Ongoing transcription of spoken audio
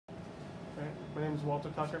My name is Walter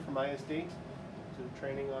Tucker from ISD. To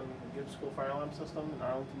training on the Gibbs School Fire Alarm System in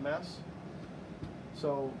Arlington, Mass.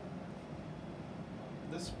 So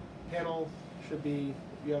this panel should be,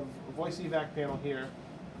 you have a voice evac panel here,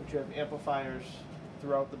 but you have amplifiers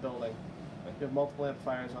throughout the building. You have multiple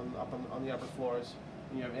amplifiers on the upper floors,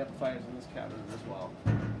 and you have amplifiers in this cabinet as well.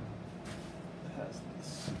 It has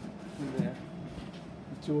this in there.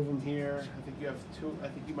 Two of them here. I think you have two. I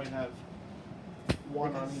think you might have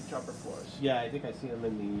one on each upper floors. Yeah, I think I see them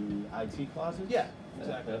in the IT closet. Yeah,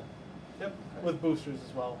 exactly. Yeah. Yep. With boosters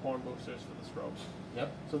as well, horn boosters for the strobes.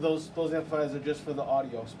 Yep. So those amplifiers are just for the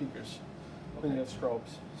audio speakers. Then you have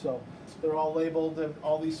strobes. So they're all labeled.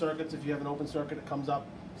 All these circuits. If you have an open circuit, it comes up,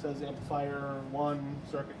 says amplifier 1,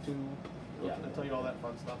 circuit 2. Yeah. It'll tell you all that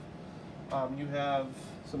fun stuff. You have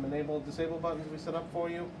some enable, disable buttons we set up for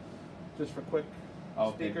you, just for quick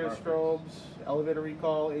speakers, strobes, elevator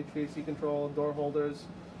recall, HVAC control, door holders,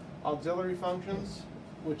 auxiliary functions,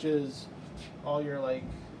 which is all your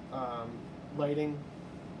lighting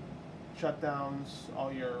shutdowns,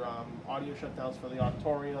 all your audio shutdowns for the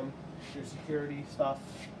auditorium, your security stuff.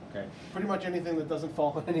 Okay. Pretty much anything that doesn't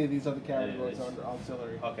fall in any of these other categories under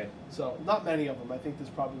auxiliary. Okay. So not many of them. I think there's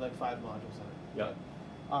probably like 5 modules in it.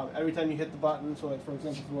 Yeah. Every time you hit the button, so like for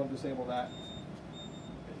example, if you want to disable that,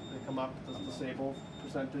 they come up, does disable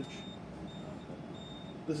percentage.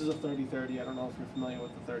 This is a 3030. I don't know if you're familiar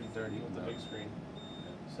with the 3030 with the big screen.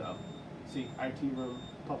 So, see IT room,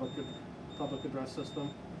 public address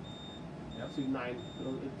system. Yep. See 9.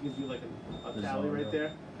 It gives you like a The tally zone, right yeah.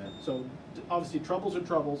 there. Okay. So obviously troubles are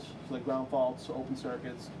troubles, like ground faults, open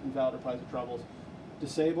circuits, invalid replies are troubles.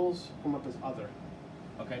 Disables come up as other.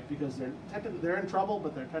 Okay. Because they're in trouble,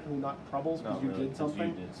 but they're technically not troubles because you did something.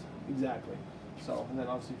 You did. Exactly. So, and then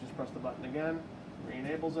obviously just press the button again,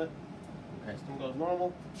 re-enables it. Okay. System goes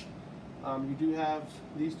normal. You do have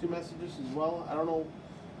these 2 messages as well. I don't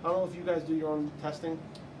know if you guys do your own testing.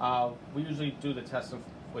 We usually do the testing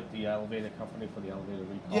with the elevator company for the elevator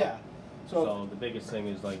recall. Yeah. So the biggest thing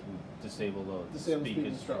is like disable the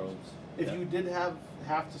speakers, strobes. If you did have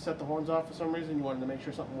to set the horns off for some reason, you wanted to make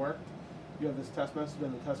sure something worked, you have this test message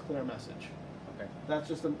and the test clear message. Okay. That's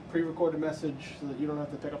just a pre-recorded message so that you don't have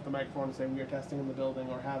to pick up the microphone and say we are testing in the building,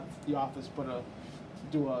 or have the office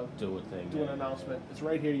do an announcement. It's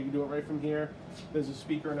right here. You can do it right from here. There's a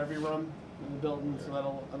speaker in every room in the building, so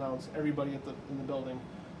that'll announce everybody in the building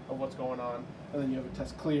of what's going on. And then you have a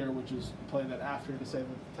test clear, which is play that after to say that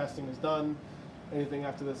the testing is done. Anything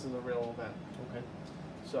after this is a real event. Okay.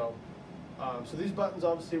 So, so these buttons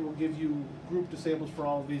obviously will give you group disables for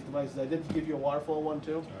all of these devices. I did give you a water flow one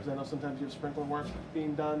too, because I know sometimes you have sprinkler work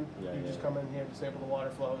being done. Yeah, you just come in here, disable the water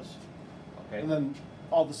flows. Okay. And then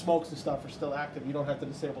all the smokes and stuff are still active. You don't have to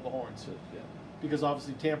disable the horns. Yeah. Because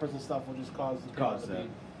obviously tampers and stuff will just cause the panel to that. be.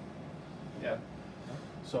 Yeah.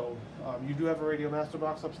 So you do have a radio master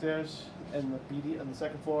box upstairs in the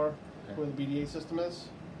second floor, where the BDA system is.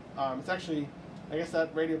 It's actually, I guess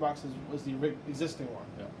that radio box was the existing one.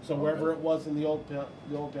 Yeah. So wherever it was in the old panel,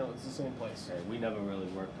 it's the same place. Okay. We never really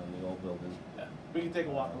worked on the old building. Yeah. We can take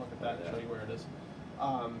a walk and look at that and show you where it is.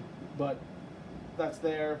 But that's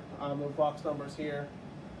there. The box numbers here.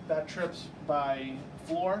 That trips by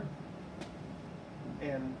floor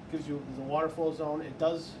and gives you the water flow zone.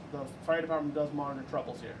 The fire department does monitor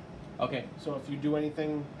troubles here. Okay. So if you do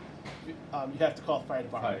anything, you have to call the fire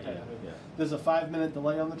department. Yeah. There's a 5-minute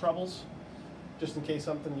delay on the troubles, just in case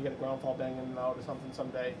something, you get a ground fault banging in and out or something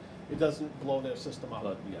someday. It doesn't blow their system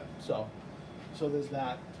up. Yeah. So there's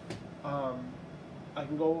that. I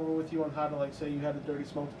can go over with you on how to, say you had a dirty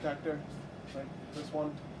smoke detector, like this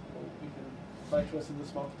one. We can, if I twisted the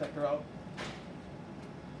smoke detector out,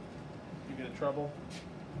 you get a trouble.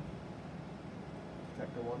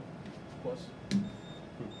 Detector 1, of course.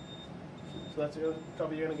 So that's the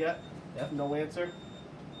trouble you're gonna get. Yep. No answer.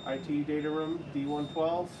 IT data room,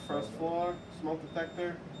 D112, first floor, smoke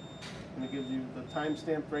detector. And it gives you the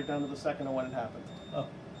timestamp right down to the second of when it happened. Oh,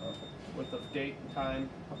 perfect. With the date and time,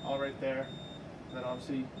 all right there. And then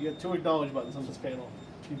obviously, you get 2 acknowledge buttons on this panel.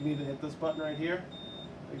 You can either hit this button right here,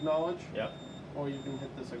 acknowledge, Yep. or you can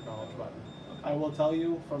hit this acknowledge button. I will tell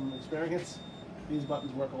you from experience, these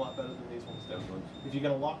buttons work a lot better than these ones do. If you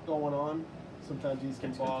get a lot going on, sometimes these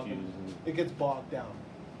can bog. It gets bogged down.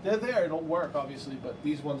 They're there, it'll work obviously, but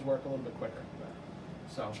these ones work a little bit quicker.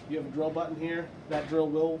 So you have a drill button here. That drill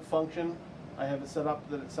will function. I have it set up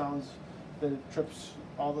that it trips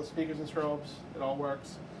all the speakers and strobes. It all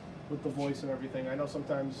works with the voice and everything. I know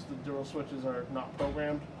sometimes the drill switches are not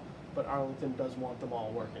programmed, but Arlington does want them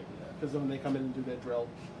all working. Because then when they come in and do their drill,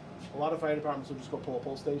 a lot of fire departments will just go pull a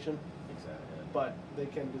pull station. Exactly. But they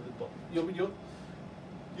can do the pull.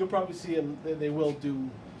 You'll probably see them. They will do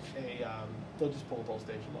a. They'll just pull a pull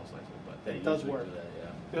station most likely, but They it does usually work. do that,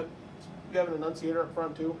 yeah. Yep. You have an annunciator up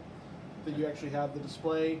front too, that you actually have the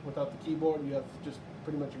display without the keyboard. You have just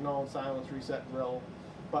pretty much acknowledge, silence, reset, grill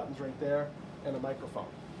buttons right there, and a microphone,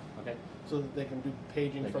 Okay. so that they can do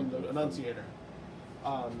paging They from can the do it from- annunciator.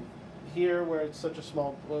 Here, where it's such a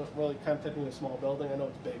small, well, kind of technically a small building. I know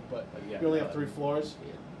it's big, but Yeah, you only no, have 3 floors.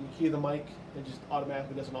 Yeah. You key the mic, it just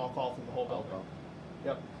automatically does an all call through the whole building.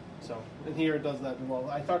 Yep. So, and here it does that as well.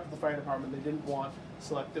 I talked to the fire department. They didn't want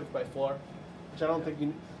selective by floor, which I don't think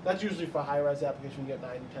you. That's usually for high-rise application. You get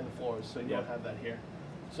 9 to 10 floors, so you Yeah. don't have that here.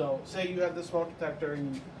 So, say you have the smoke detector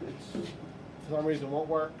and it's for some reason won't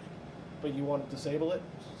work, but you want to disable it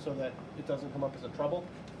so that it doesn't come up as a trouble.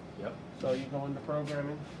 Yep. So you go into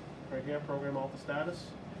programming, right here, program alpha status.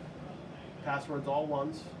 Passwords all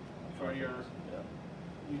ones for your. Yep.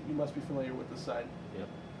 You must be familiar with this side. Yep.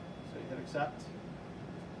 So you hit accept.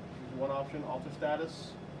 Choose one option, alter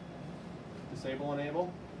status, disable,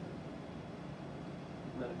 enable.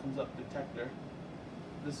 And then it comes up detector.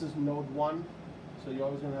 This is node 1, so you're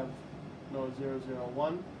always going to have node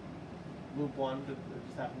 001, loop 1, it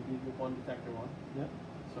just happens to be loop 1, detector 1. Yep.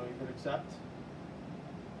 So you hit accept.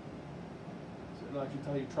 So it'll actually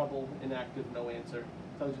tell you trouble, inactive, no answer.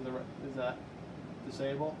 Tells you is that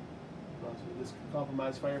disable? So this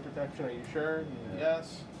compromise fire protection, are you sure? Yeah.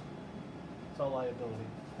 Yes. It's all liability.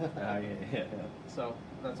 Yeah. So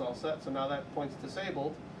that's all set. So now that point's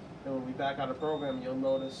disabled, and when we back out of program, you'll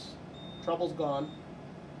notice trouble's gone,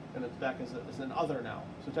 and it's back as an other now.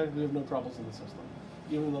 So technically we have no troubles in the system,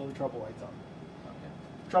 even though the trouble light's on. Okay.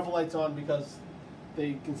 Trouble light's on because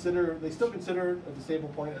they still consider a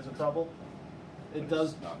disabled point as a trouble. It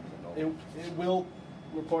does, it will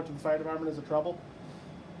report to the fire department as a trouble,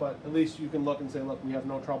 but at least you can look and say, look, we have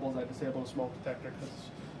no troubles, I disabled a smoke detector because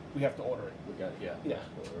we have to order it. We got Yeah.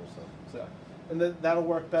 Order, so. So, and that'll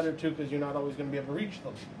work better too because you're not always going to be able to reach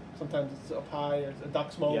them. Sometimes it's up high or it's a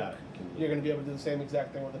duck smoke. Yeah, You're going to be able to do the same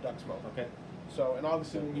exact thing with a duck smoke. Okay. So, and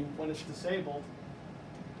obviously when it's disabled,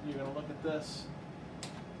 you're going to look at this.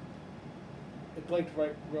 It blinked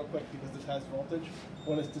real quick because this has voltage.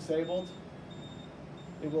 When it's disabled,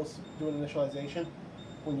 it will do an initialization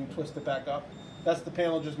when you twist it back up. That's the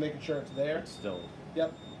panel just making sure it's there. It's still.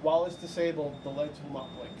 Yep. While it's disabled, the lights will not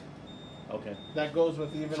blink. Okay. That goes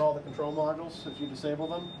with even all the control modules. If you disable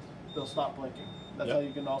them, they'll stop blinking. That's Yep. how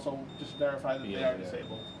you can also just verify that they Yeah, are yeah.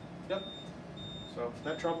 disabled. Yep. So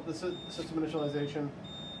that trouble, the system initialization,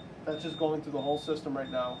 that's just going through the whole system right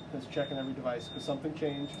now. It's checking every device because something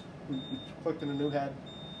changed. We clicked in a new head.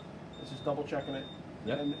 It's just double checking it.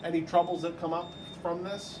 Yep. And any troubles that come up from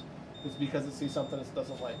this is because it sees something it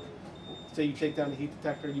doesn't like. Say you take down the heat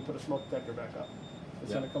detector, you put a smoke detector back up.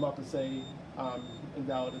 It's Yep. going to come up and say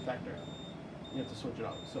invalid detector. You have to switch it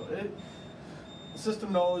on. So the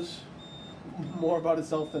system knows more about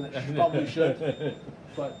itself than it probably should.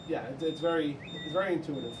 But yeah, it's very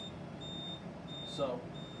intuitive. So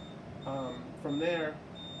from there,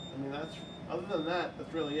 I mean other than that,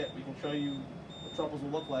 that's really it. We can show you what troubles will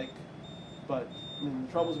look like, but I mean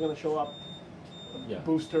the trouble's going to show up. Yeah.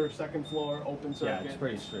 Booster, second floor, open circuit. Yeah, it's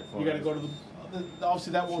pretty straightforward. You got to go to the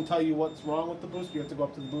obviously that won't tell you what's wrong with the booster. You have to go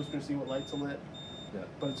up to the booster and see what lights are lit. Yeah.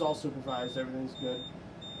 But it's all supervised. Everything's good.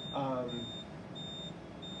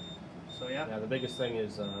 So yeah. Yeah, the biggest thing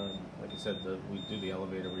is, like I said, we do the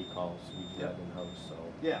elevator recalls. We do that in house, so.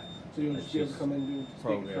 Yeah. So you'll It's just be able to just come in and do speaker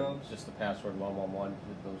Program, strobes. just the password 111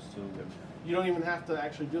 with those two. You don't even have to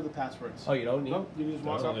actually do the passwords. Oh, you don't need? Nope. You just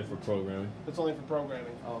walk That's up. only for programming. It's only for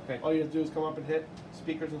programming. Oh, okay. All you have to do is come up and hit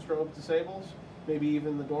speakers and strobes disables. Maybe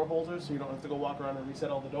even the door holders, so you don't have to go walk around and reset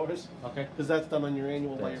all the doors. Okay. Because that's done on your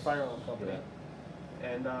annual by your That's- fire alarm company. yeah.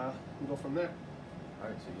 And we go from there. All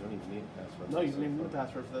right, so you don't even need a password. No, you don't even need a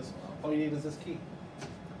password for this. All you need is this key.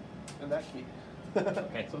 And that key.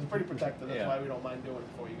 Okay. So it's pretty protected, that's Yeah. why we don't mind doing it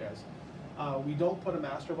for you guys. We don't put a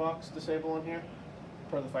master box disable on here,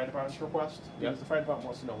 per the fire department's request, because Yep. the fire department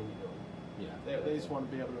wants to know when you're doing it. Yeah. They just want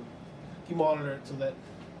to be able to monitor it so that,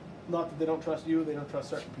 not that they don't trust you, they don't trust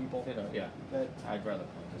certain people. You know, yeah. That, I'd rather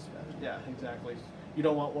call dispatch. yeah, exactly. You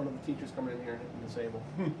don't want one of the teachers coming in here and hitting disable.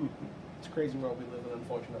 It's a crazy world we live in,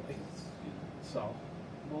 unfortunately. So,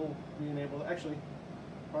 we'll re-enable, actually,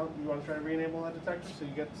 you want to try to re-enable that detector so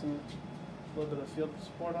you get a little bit of field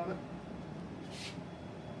support on it?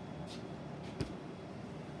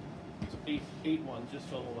 It's 881, just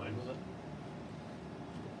fill the line with it.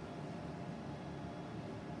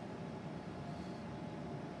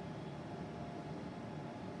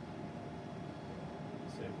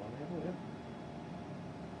 Save one enable, yeah.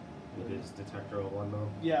 It is detector 01 though.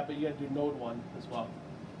 Yeah, but you gotta do node 1 as well.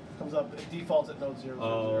 comes up, it defaults at node 000.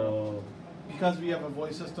 Oh, Because we have a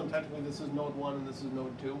voice system, technically this is node 1 and this is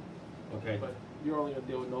node 2. okay. But you're only going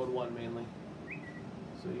to deal with node 1 mainly.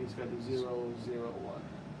 So you just got to do 0, 0, 1.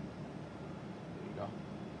 There you go.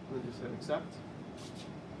 And then just hit accept.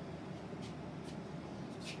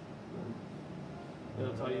 And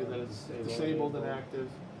it'll tell you that it's disabled and active.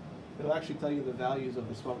 It'll actually tell you the values of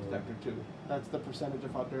the smoke detector too. That's the percentage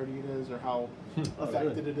of how dirty it is or how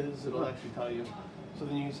affected it is. It'll actually tell you. So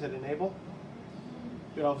then you just hit enable.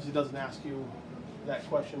 It obviously doesn't ask you that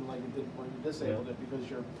question like it did when you disabled it because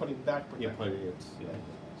you're putting back protection. Yeah, but it's, yeah.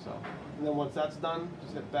 So, and then once that's done,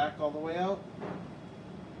 just hit back all the way out,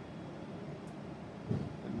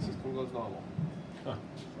 and the system goes normal. Huh.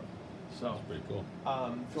 So, That's pretty cool. if you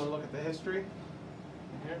want to look at the history,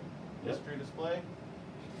 in here, Yep. history display,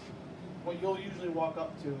 what you'll usually walk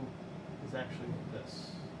up to is actually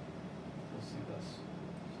this. You'll see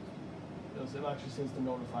this. It actually says the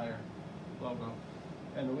notifier logo.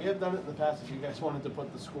 And we have done it in the past. If you guys wanted to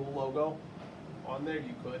put the school logo on there,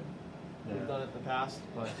 you could. We've Yeah. done it in the past,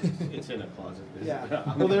 but It's in a closet. isn't yeah.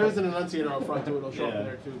 it? Well, there is an enunciator out front too. It'll show Yeah. up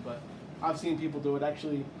there too. But I've seen people do it.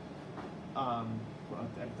 Actually, well,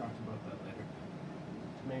 I talked about that later.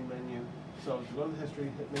 Main menu. So if you go to the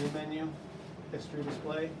history, hit main menu, history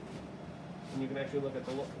display, and you can actually look at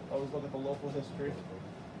the always look at the local history.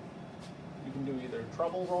 You can do either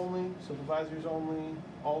troubles only, supervisors only,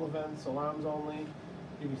 all events, alarms only.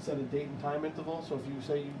 You can set a date and time interval. So if you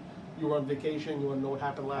say you were on vacation, you want to know what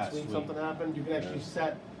happened last week, something happened, you can actually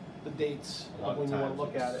set the dates A lot of when you want to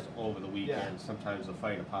look at it's it. over the weekend. Sometimes the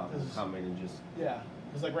fire department will come in and just. Yeah,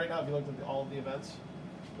 because like right now, if you looked at all of the events,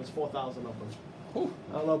 there's 4,000 of them. Whew.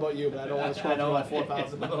 I don't know about you, but I don't want to scroll through all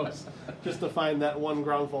 4,000 of those just to find that one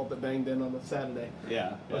ground fault that banged in on a Saturday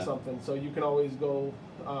Yeah. or something. So you can always go.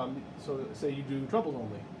 So say you do troubles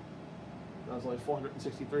only. There's only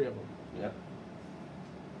 463 of them. Yep.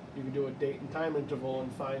 You can do a date and time interval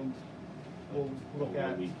and find. We'll look Over the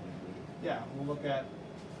at. weekend. Yeah, we'll look at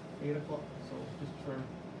 8 o'clock. So just for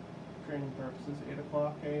training purposes, 8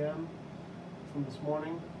 o'clock a.m. from this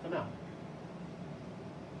morning to now.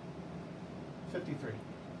 53.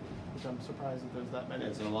 Which I'm surprised that there's that many.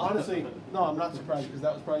 That's a lot. Honestly, no, I'm not surprised because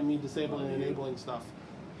that was probably me disabling and enabling stuff.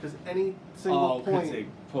 Because any single Oh, because point, they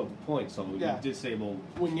put the point, so when Yeah. you disable.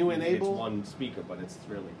 when you enable, It's one speaker, but it's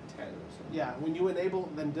really 10 or something. yeah, when you enable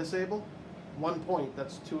then disable, 1 point,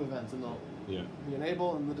 that's 2 events in the Yeah.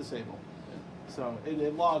 enable and the disable. So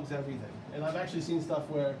it logs everything. And I've actually seen stuff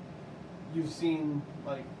where you've seen,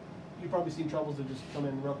 like, you've probably seen troubles that just come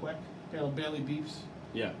in real quick. You know, barely beeps.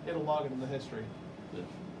 Yeah. It'll log it in the history. Yeah.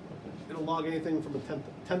 Okay. It'll log anything from a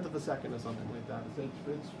tenth of a second or something like that.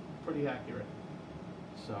 It's pretty accurate.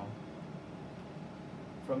 So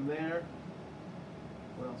from there,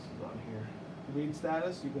 what else is on here? Read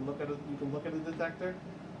status. You can look at it. You can look at a detector.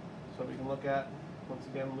 So we can look at once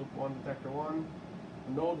again loop 1 detector 1,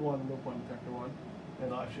 node 1 loop 1 detector 1,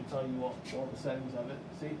 and I'll actually tell you all the settings of it.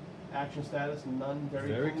 See, action status none,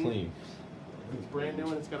 very clean. It's brand new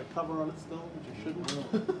and it's got a cover on it still, which it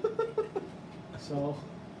shouldn't. So,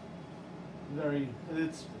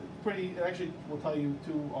 it's pretty, it actually will tell you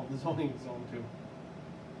too, all the zoning is zoned too.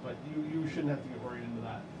 But you shouldn't have to get worried into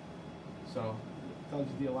that. So, it tells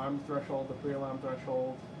you the alarm threshold, the pre-alarm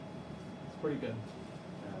threshold. It's pretty good.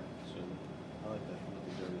 Yeah, so I like that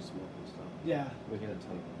with the dirty smoke and stuff. Yeah, We get a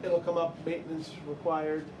ton of it'll come up, maintenance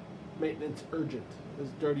required, maintenance urgent. There's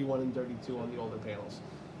dirty 1 and dirty 2 on the older panels.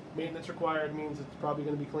 Maintenance required means it's probably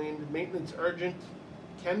going to be cleaned. Maintenance urgent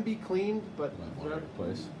can be cleaned, but Might wanna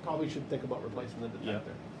replace. probably should think about replacing the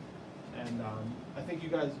detector. And I think you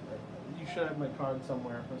guys, you should have my card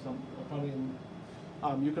somewhere or some, probably in,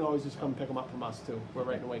 you can always just come pick them up from us too. We're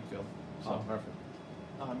right in Wakefield. So Oh,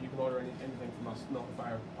 perfect. you can order anything from us,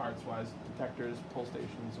 notifier parts wise, detectors, pull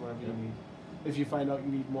stations, whatever you need. If you find out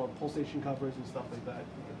you need more pull station covers and stuff like that,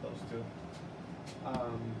 you get those too.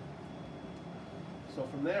 So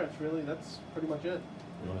from there, that's pretty much it.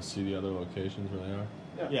 You want to see the other locations where they are?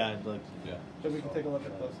 Yeah, I'd like to. Yeah. So we can take a look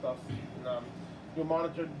at those stuff. And, you'll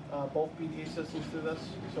monitor both BDA systems through this.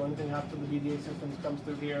 So anything after the BDA systems comes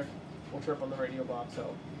through here, will trip on the radio box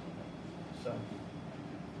out. So,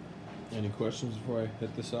 Any questions before I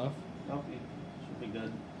hit this off? no, Should be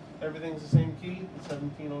good. everything's the same key, the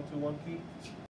 17021 key.